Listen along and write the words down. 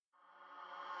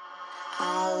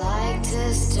like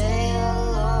to stay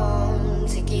alone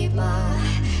to keep my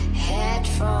head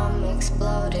from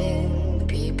exploding.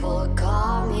 People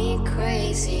call me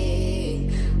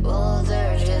crazy. Well,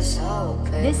 they're just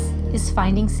hoping. This is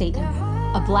Finding Satan,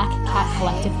 a Black Cat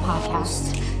Collective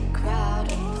podcast.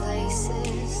 Crowded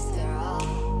places, they're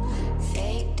all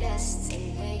fake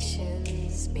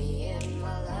destinations. Me and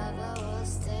my lover will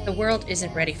stay. The world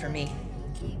isn't ready for me.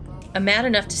 I'm mad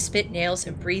enough to spit nails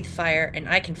and breathe fire, and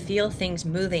I can feel things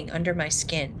moving under my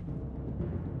skin.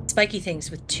 Spiky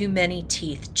things with too many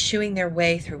teeth chewing their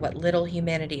way through what little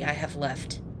humanity I have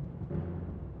left.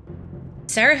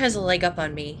 Sarah has a leg up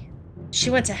on me. She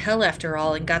went to hell after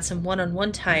all and got some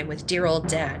one-on-one time with dear old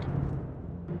Dad.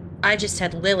 I just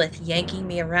had Lilith yanking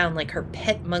me around like her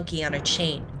pet monkey on a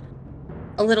chain.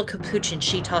 A little capuchin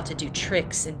she taught to do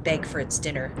tricks and beg for its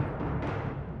dinner.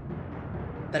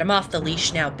 But I'm off the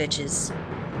leash now, bitches.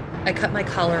 I cut my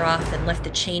collar off and left the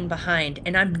chain behind,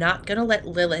 and I'm not gonna let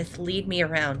Lilith lead me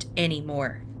around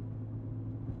anymore.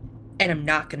 And I'm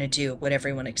not gonna do what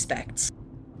everyone expects.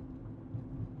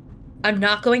 I'm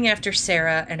not going after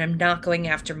Sarah, and I'm not going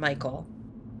after Michael.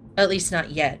 At least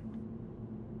not yet.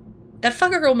 That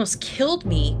fucker almost killed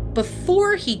me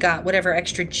before he got whatever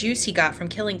extra juice he got from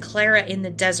killing Clara in the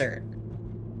desert.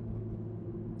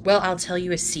 Well, I'll tell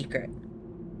you a secret.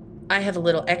 I have a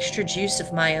little extra juice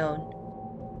of my own.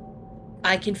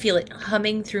 I can feel it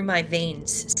humming through my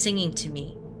veins, singing to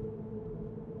me.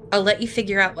 I'll let you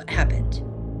figure out what happened.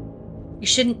 You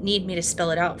shouldn't need me to spell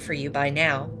it out for you by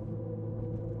now.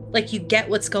 Like, you get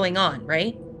what's going on,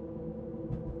 right?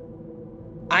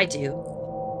 I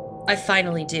do. I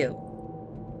finally do.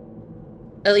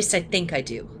 At least I think I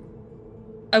do.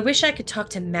 I wish I could talk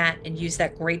to Matt and use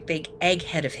that great big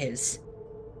egghead of his.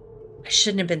 I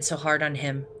shouldn't have been so hard on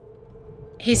him.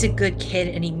 He's a good kid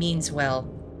and he means well.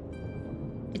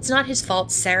 It's not his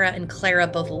fault Sarah and Clara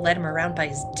both led him around by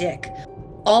his dick,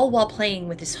 all while playing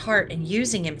with his heart and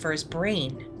using him for his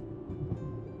brain.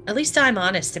 At least I'm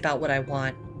honest about what I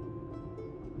want.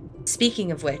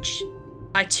 Speaking of which,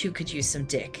 I too could use some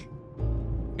dick.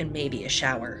 And maybe a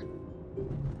shower.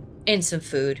 And some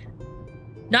food.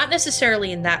 Not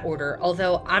necessarily in that order,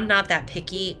 although I'm not that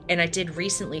picky, and I did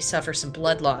recently suffer some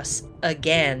blood loss.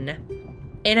 Again.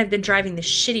 And I've been driving the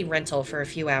shitty rental for a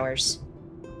few hours.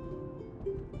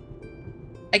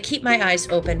 I keep my eyes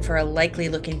open for a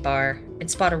likely-looking bar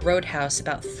and spot a roadhouse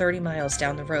about 30 miles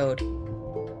down the road.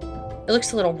 It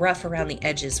looks a little rough around the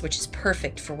edges, which is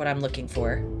perfect for what I'm looking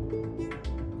for.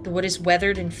 The wood is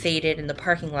weathered and faded, and the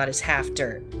parking lot is half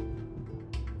dirt.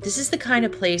 This is the kind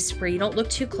of place where you don't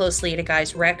look too closely at a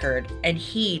guy's record, and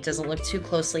he doesn't look too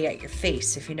closely at your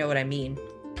face, if you know what I mean.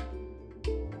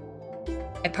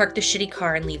 I park the shitty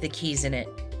car and leave the keys in it,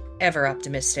 ever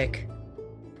optimistic.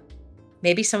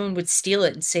 Maybe someone would steal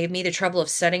it and save me the trouble of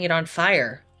setting it on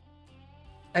fire.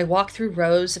 I walk through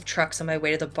rows of trucks on my way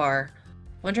to the bar,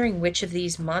 wondering which of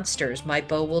these monsters my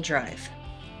beau will drive.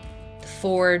 The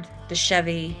Ford, the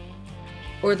Chevy,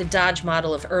 or the Dodge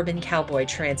model of urban cowboy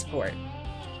transport.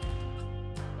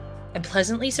 I'm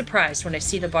pleasantly surprised when I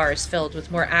see the bar is filled with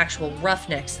more actual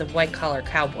roughnecks than white-collar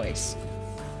cowboys.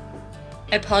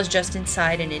 I pause just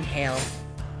inside and inhale.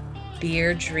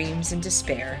 Beer, dreams, and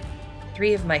despair.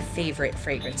 3 of my favorite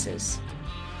fragrances.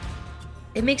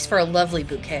 It makes for a lovely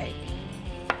bouquet.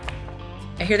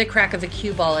 I hear the crack of a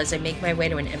cue ball as I make my way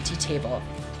to an empty table.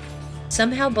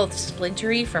 Somehow both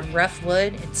splintery from rough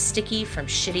wood and sticky from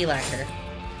shitty lacquer.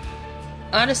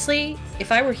 Honestly,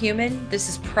 if I were human, this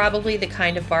is probably the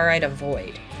kind of bar I'd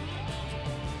avoid.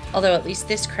 Although at least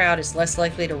this crowd is less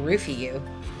likely to roofie you.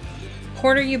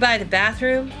 Corner you by the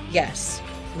bathroom? Yes.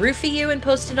 Roofie you and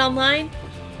post it online?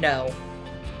 No.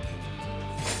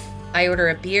 I order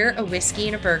a beer, a whiskey,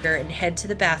 and a burger and head to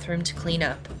the bathroom to clean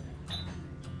up.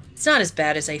 It's not as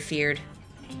bad as I feared.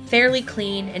 Fairly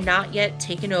clean and not yet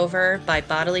taken over by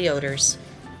bodily odors.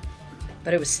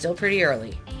 But it was still pretty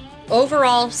early.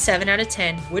 Overall, 7 out of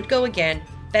 10, would go again,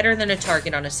 better than a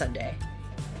Target on a Sunday.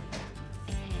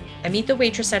 I meet the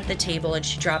waitress at the table and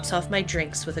she drops off my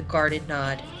drinks with a guarded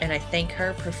nod, and I thank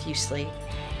her profusely.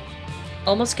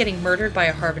 Almost getting murdered by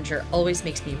a harbinger always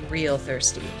makes me real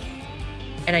thirsty.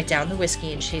 And I down the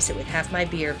whiskey and chase it with half my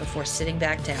beer before sitting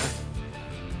back down.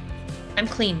 I'm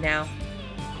clean now.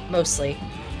 Mostly.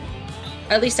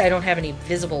 At least I don't have any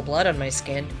visible blood on my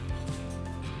skin.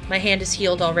 My hand is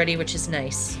healed already, which is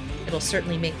nice. It'll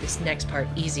certainly make this next part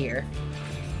easier.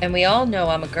 And we all know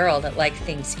I'm a girl that likes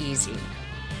things easy.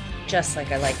 Just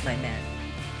like I like my men.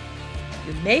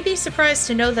 You may be surprised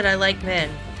to know that I like men.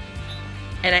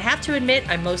 And I have to admit,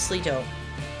 I mostly don't.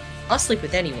 I'll sleep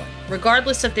with anyone,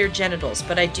 regardless of their genitals,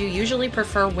 but I do usually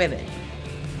prefer women.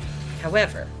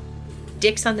 However,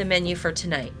 Dick's on the menu for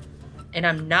tonight, and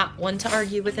I'm not one to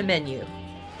argue with a menu.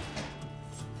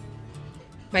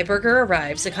 My burger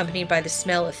arrives, accompanied by the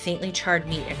smell of faintly charred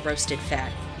meat and roasted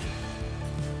fat.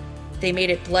 They made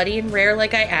it bloody and rare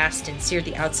like I asked and seared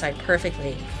the outside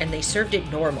perfectly, and they served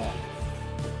it normal,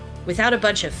 without a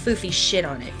bunch of foofy shit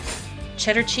on it.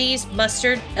 Cheddar cheese,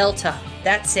 mustard, El-top.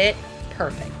 That's it.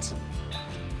 Perfect.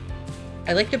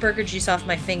 I lick the burger juice off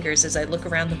my fingers as I look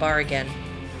around the bar again.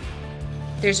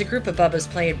 There's a group of bubbas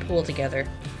playing pool together.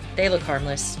 They look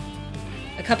harmless.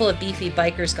 A couple of beefy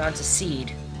bikers gone to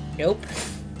seed. Nope.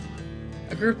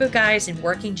 A group of guys in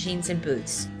working jeans and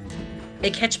boots. They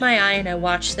catch my eye and I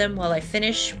watch them while I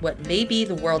finish what may be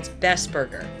the world's best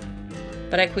burger.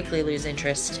 But I quickly lose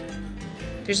interest.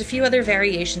 There's a few other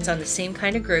variations on the same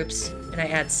kind of groups, and I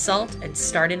add salt and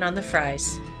start in on the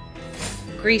fries.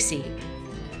 Greasy.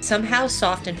 Somehow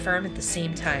soft and firm at the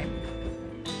same time.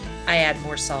 I add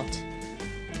more salt.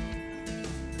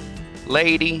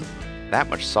 Lady, that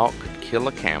much salt could kill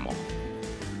a camel.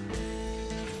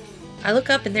 I look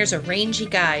up and there's a rangy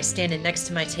guy standing next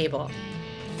to my table.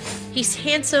 He's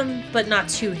handsome, but not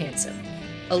too handsome.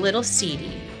 A little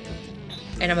seedy.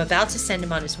 And I'm about to send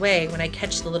him on his way when I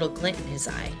catch the little glint in his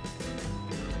eye.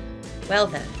 Well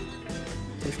then,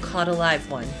 we've caught a live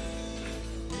one.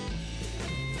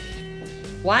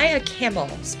 Why a camel,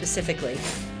 specifically?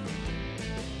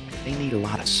 They need a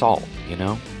lot of salt, you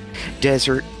know?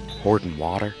 Desert, hoarding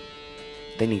water.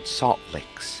 They need salt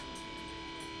licks.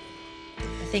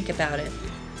 I think about it.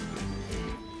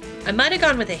 I might have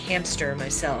gone with a hamster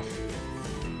myself.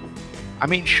 I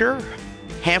mean, sure,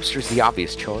 hamster's the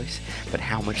obvious choice, but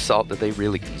how much salt do they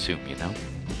really consume, you know?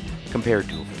 Compared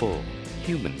to a full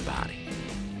human body.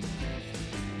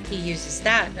 He uses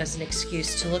that as an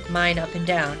excuse to look mine up and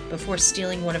down before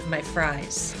stealing one of my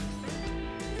fries.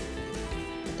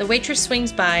 The waitress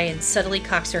swings by and subtly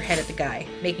cocks her head at the guy,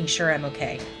 making sure I'm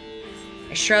okay.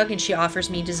 I shrug and she offers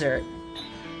me dessert.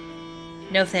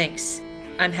 No thanks.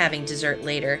 I'm having dessert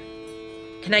later.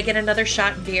 Can I get another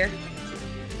shot and beer?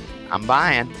 I'm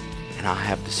buying, and I'll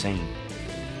have the same.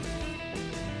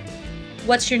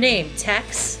 What's your name,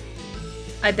 Tex?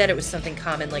 I bet it was something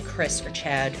common like Chris or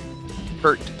Chad.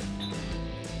 Bert.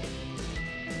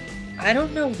 I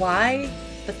don't know why,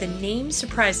 but the name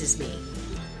surprises me.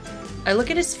 I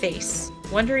look at his face,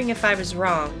 wondering if I was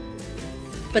wrong.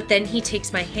 But then he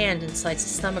takes my hand and slides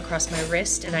his thumb across my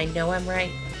wrist, and I know I'm right.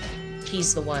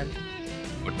 He's the one.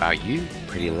 What about you,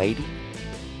 pretty lady?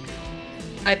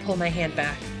 I pull my hand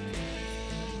back.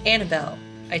 Annabelle,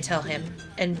 I tell him,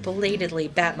 and belatedly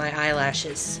bat my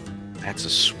eyelashes. That's a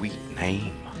sweet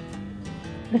name.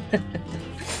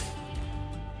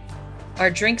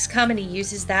 Our drinks come and he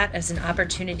uses that as an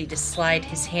opportunity to slide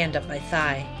his hand up my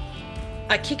thigh.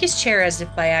 I kick his chair as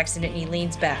if by accident and he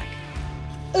leans back.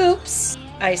 Oops,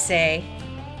 I say.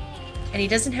 And he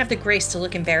doesn't have the grace to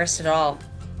look embarrassed at all.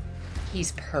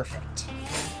 He's perfect.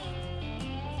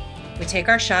 We take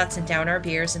our shots and down our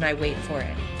beers and I wait for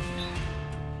it.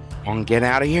 Want to get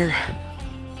out of here?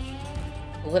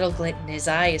 The little glint in his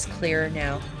eye is clearer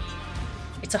now.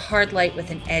 It's a hard light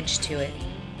with an edge to it,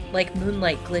 like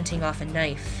moonlight glinting off a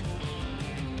knife.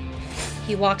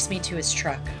 He walks me to his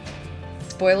truck.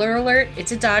 Spoiler alert,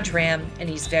 it's a Dodge Ram, and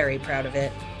he's very proud of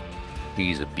it.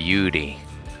 He's a beauty.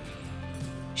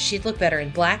 She'd look better in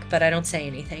black, but I don't say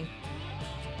anything.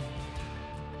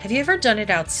 Have you ever done it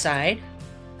outside?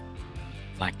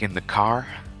 Like in the car?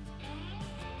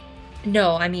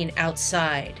 No, I mean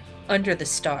outside, under the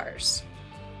stars.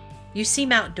 You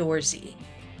seem outdoorsy.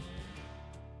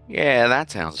 Yeah, that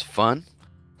sounds fun.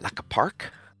 Like a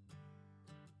park?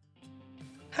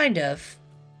 Kind of.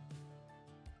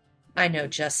 I know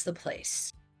just the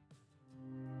place.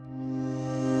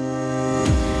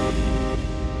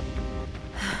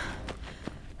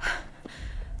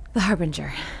 The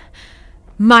Harbinger.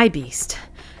 My beast.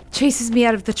 Chases me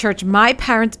out of the church my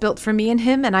parents built for me and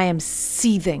him, and I am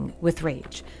seething with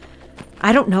rage.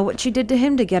 I don't know what she did to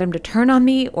him to get him to turn on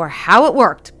me or how it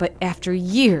worked, but after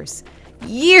years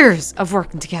of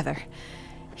working together,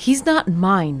 he's not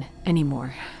mine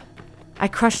anymore. I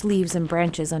crush leaves and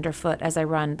branches underfoot as I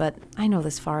run, but I know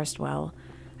this forest well.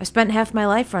 I've spent half my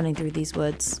life running through these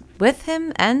woods, with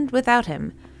him and without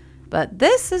him. But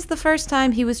this is the first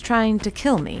time he was trying to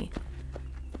kill me.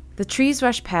 The trees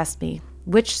rush past me,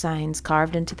 witch signs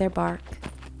carved into their bark,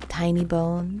 tiny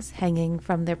bones hanging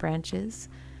from their branches,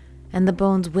 and the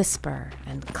bones whisper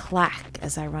and clack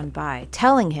as I run by,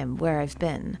 telling him where I've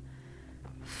been.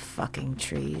 Fucking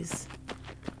trees.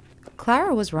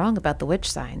 Clara was wrong about the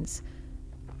witch signs.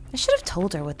 I should have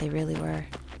told her what they really were.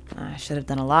 I should have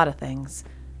done a lot of things.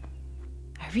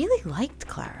 I really liked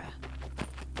Clara.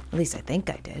 At least I think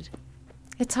I did.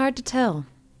 It's hard to tell.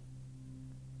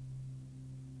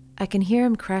 I can hear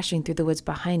him crashing through the woods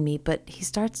behind me, but he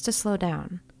starts to slow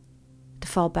down, to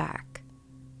fall back.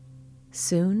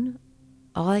 Soon,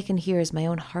 all I can hear is my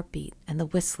own heartbeat and the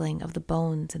whistling of the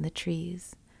bones in the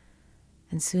trees.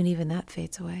 And soon even that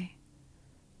fades away.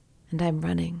 And I'm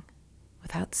running,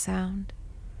 without sound,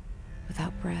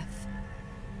 without breath,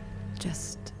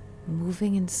 just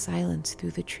moving in silence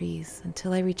through the trees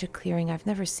until I reach a clearing I've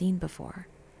never seen before.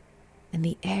 And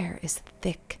the air is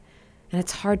thick, and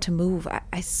it's hard to move.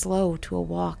 I slow to a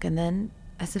walk, and then,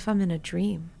 as if I'm in a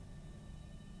dream,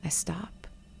 I stop.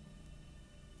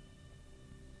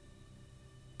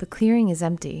 The clearing is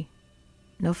empty.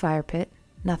 No fire pit,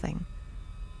 nothing.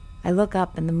 I look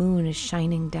up, and the moon is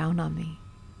shining down on me.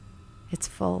 It's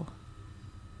full.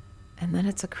 And then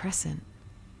it's a crescent,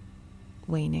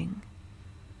 waning.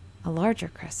 A larger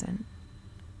crescent,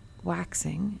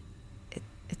 waxing.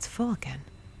 It's full again.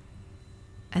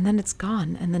 And then it's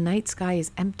gone, and the night sky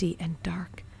is empty and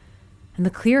dark. And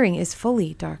the clearing is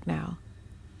fully dark now.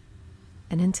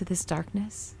 And into this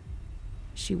darkness,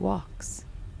 she walks.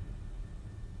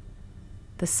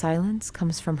 The silence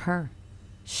comes from her.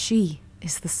 She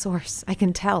is the source, I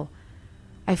can tell.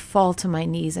 I fall to my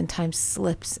knees, and time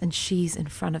slips, and she's in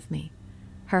front of me,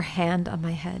 her hand on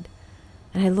my head.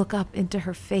 And I look up into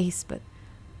her face, but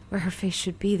where her face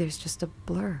should be, there's just a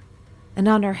blur. And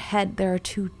on her head, there are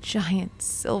two giant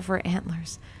silver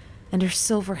antlers, and her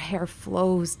silver hair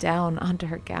flows down onto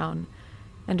her gown,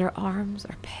 and her arms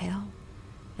are pale,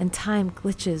 and time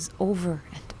glitches over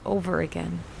and over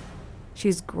again.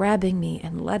 She's grabbing me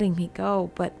and letting me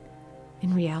go, but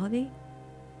in reality,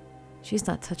 she's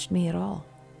not touched me at all.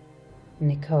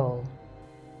 Nicole.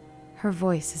 Her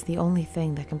voice is the only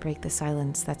thing that can break the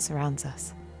silence that surrounds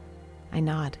us. I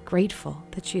nod, grateful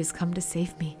that she has come to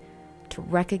save me, to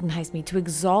recognize me, to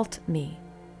exalt me.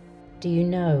 Do you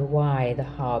know why the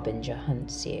Harbinger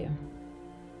hunts you?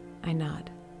 I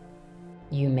nod.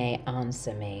 You may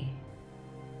answer me.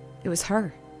 It was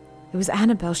her. It was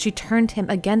Annabelle. She turned him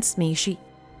against me.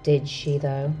 Did she,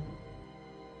 though?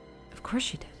 Of course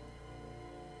she did.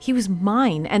 He was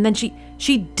mine, and then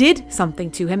she did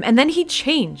something to him, and then he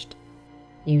changed.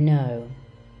 You know,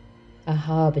 a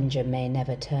Harbinger may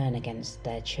never turn against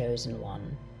their chosen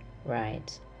one,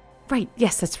 right? Right,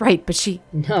 yes, that's right, but she...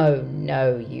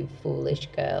 No, you foolish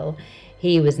girl.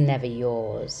 He was never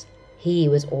yours. He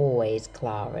was always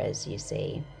Clara's, you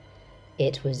see.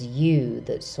 It was you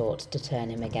that sought to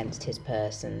turn him against his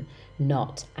person,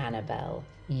 not Annabelle.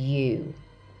 You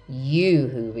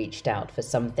who reached out for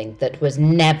something that was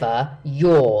never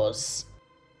yours.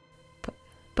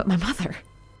 But my mother...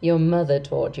 Your mother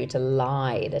taught you to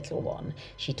lie, little one.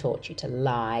 She taught you to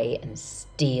lie and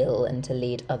steal and to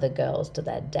lead other girls to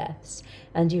their deaths.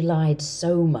 And you lied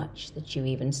so much that you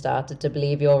even started to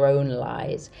believe your own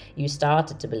lies. You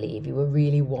started to believe you were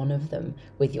really one of them,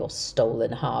 with your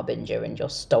stolen Harbinger and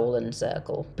your stolen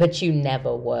circle. But you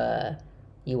never were.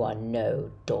 You are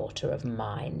no daughter of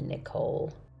mine,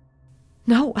 Nicole.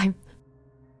 No, I'm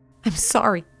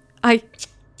sorry.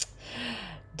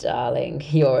 Darling,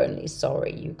 you're only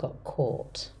sorry you got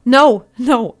caught. No,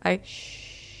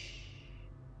 Shh.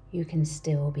 You can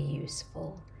still be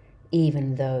useful,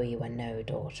 even though you are no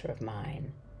daughter of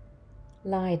mine.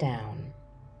 Lie down.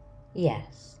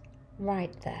 Yes,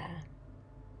 right there.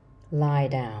 Lie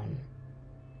down.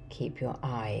 Keep your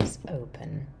eyes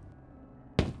open.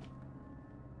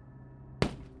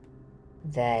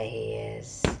 There he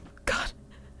is. God,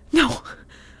 no.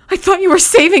 I thought you were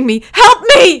saving me. Help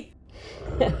me!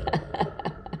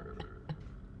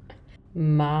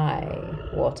 My,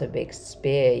 what a big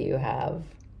spear you have.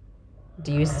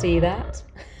 Do you see that?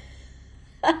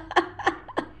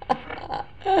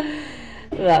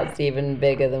 That's even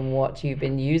bigger than what you've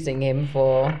been using him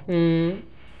for.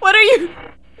 What are you?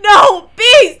 No,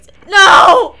 beast!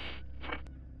 No!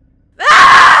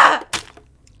 Ah!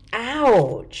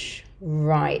 Ouch!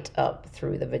 Right up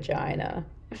through the vagina.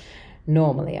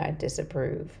 Normally I'd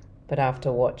disapprove, but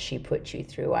after what she put you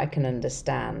through, I can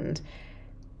understand.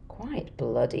 Quite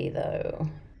bloody, though.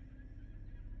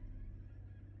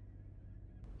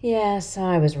 Yes,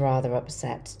 I was rather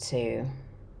upset, too.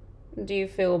 Do you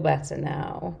feel better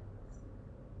now?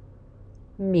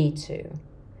 Me too.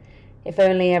 If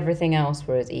only everything else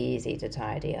were as easy to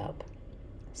tidy up.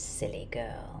 Silly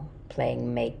girl,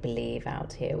 playing make-believe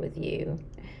out here with you.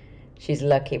 She's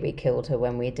lucky we killed her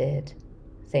when we did.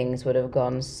 Things would have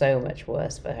gone so much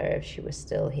worse for her if she was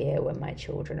still here when my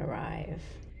children arrive.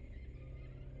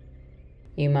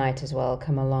 You might as well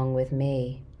come along with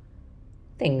me.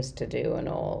 Things to do and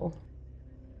all.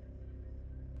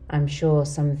 I'm sure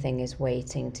something is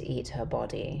waiting to eat her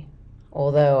body,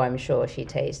 although I'm sure she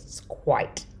tastes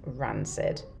quite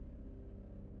rancid.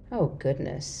 Oh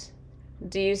goodness,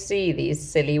 do you see these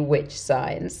silly witch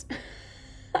signs?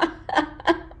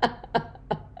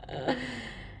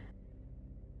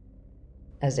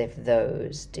 As if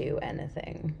those do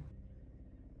anything.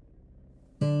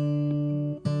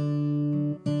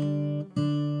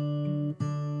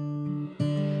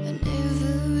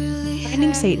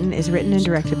 Finding Satan is written and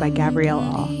directed by Gabrielle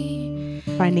All.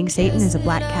 Finding Satan is a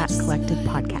Black Cat Collective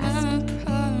podcast.